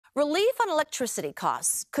Relief on electricity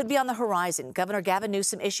costs could be on the horizon. Governor Gavin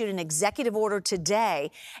Newsom issued an executive order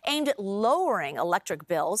today aimed at lowering electric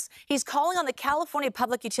bills. He's calling on the California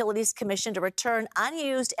Public Utilities Commission to return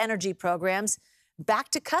unused energy programs back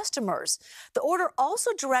to customers. The order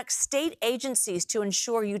also directs state agencies to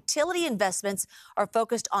ensure utility investments are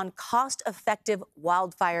focused on cost-effective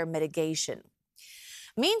wildfire mitigation.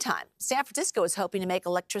 Meantime, San Francisco is hoping to make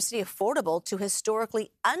electricity affordable to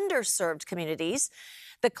historically underserved communities.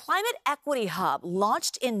 The Climate Equity Hub,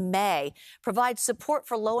 launched in May, provides support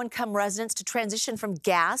for low-income residents to transition from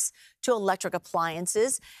gas to electric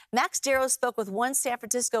appliances. Max Darrow spoke with one San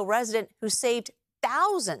Francisco resident who saved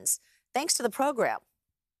thousands thanks to the program.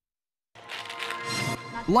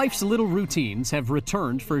 Life's little routines have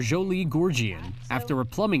returned for Jolie Gourgian after a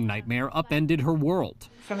plumbing nightmare upended her world.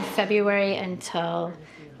 From February until,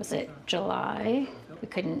 was it July, we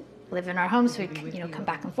couldn't live in our homes, so we could, come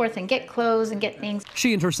back and forth and get clothes and get things.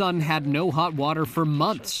 She and her son had no hot water for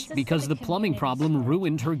months because the plumbing problem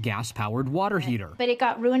ruined her gas-powered water heater. But it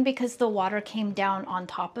got ruined because the water came down on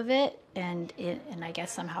top of it, and I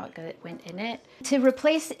guess somehow it went in it. To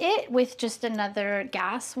replace it with just another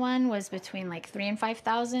gas one was between like $3,000 and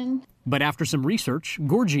 $5,000. But after some research,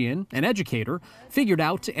 Gourgian, an educator, figured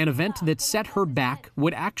out an event that set her back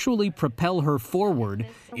would actually propel her forward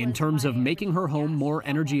in terms of making her home more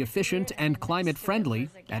energy efficient and climate friendly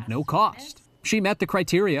at no cost. She met the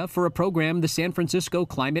criteria for a program the San Francisco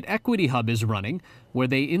Climate Equity Hub is running, where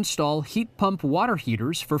they install heat pump water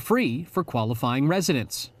heaters for free for qualifying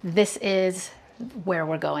residents. This is where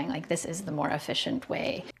we're going. Like, this is the more efficient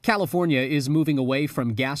way. California is moving away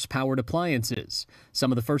from gas-powered appliances.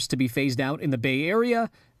 Some of the first to be phased out in the Bay Area,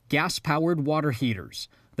 gas-powered water heaters.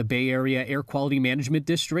 The Bay Area Air Quality Management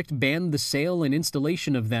District banned the sale and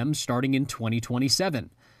installation of them starting in 2027.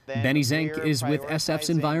 Benny Zank is with SF's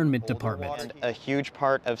Environment Department. A huge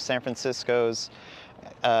part of San Francisco's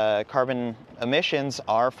carbon emissions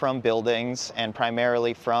are from buildings and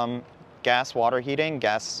primarily from gas water heating,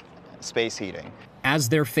 gas space heating. As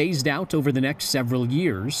they're phased out over the next several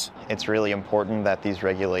years, it's really important that these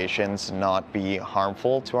regulations not be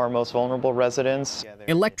harmful to our most vulnerable residents.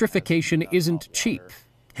 Electrification isn't cheap,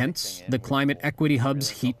 hence the Climate Equity Hub's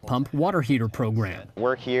heat pump water heater program.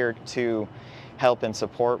 We're here to help and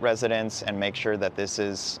support residents and make sure that this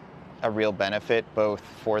is a real benefit both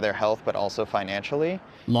for their health but also financially.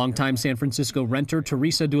 Longtime San Francisco renter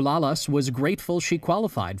Teresa Dulalas was grateful she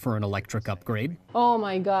qualified for an electric upgrade. Oh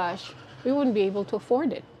my gosh, we wouldn't be able to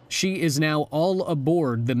afford it. She is now all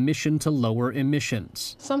aboard the mission to lower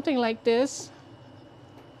emissions. Something like this,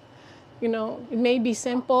 it may be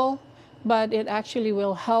simple, but it actually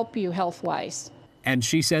will help you health-wise. And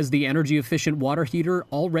she says the energy-efficient water heater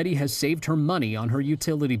already has saved her money on her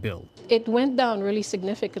utility bill. It went down really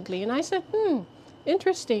significantly, and I said,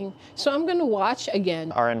 interesting. So I'm going to watch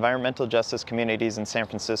again. Our environmental justice communities in San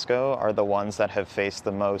Francisco are the ones that have faced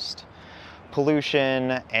the most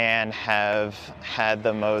pollution and have had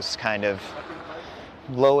the most kind of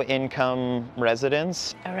low-income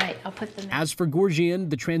residents. All right, I'll put them in. As for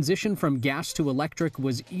Gourgian, the transition from gas to electric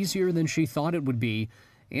was easier than she thought it would be,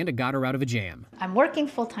 and it got her out of a jam. I'm working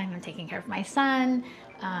full-time. I'm taking care of my son.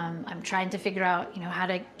 I'm trying to figure out, how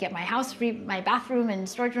to get my house, my bathroom and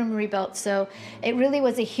storage room rebuilt. So it really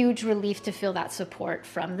was a huge relief to feel that support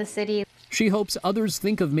from the city. She hopes others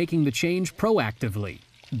think of making the change proactively,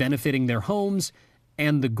 benefiting their homes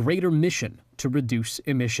and the greater mission to reduce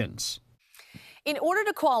emissions. In order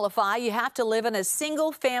to qualify, you have to live in a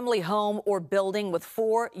single-family home or building with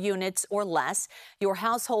 4 units or less. Your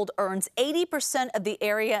household earns 80% of the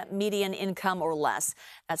area median income or less.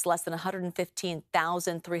 That's less than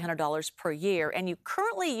 $115,300 per year. And you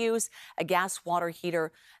currently use a gas water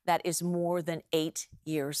heater that is more than 8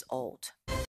 years old.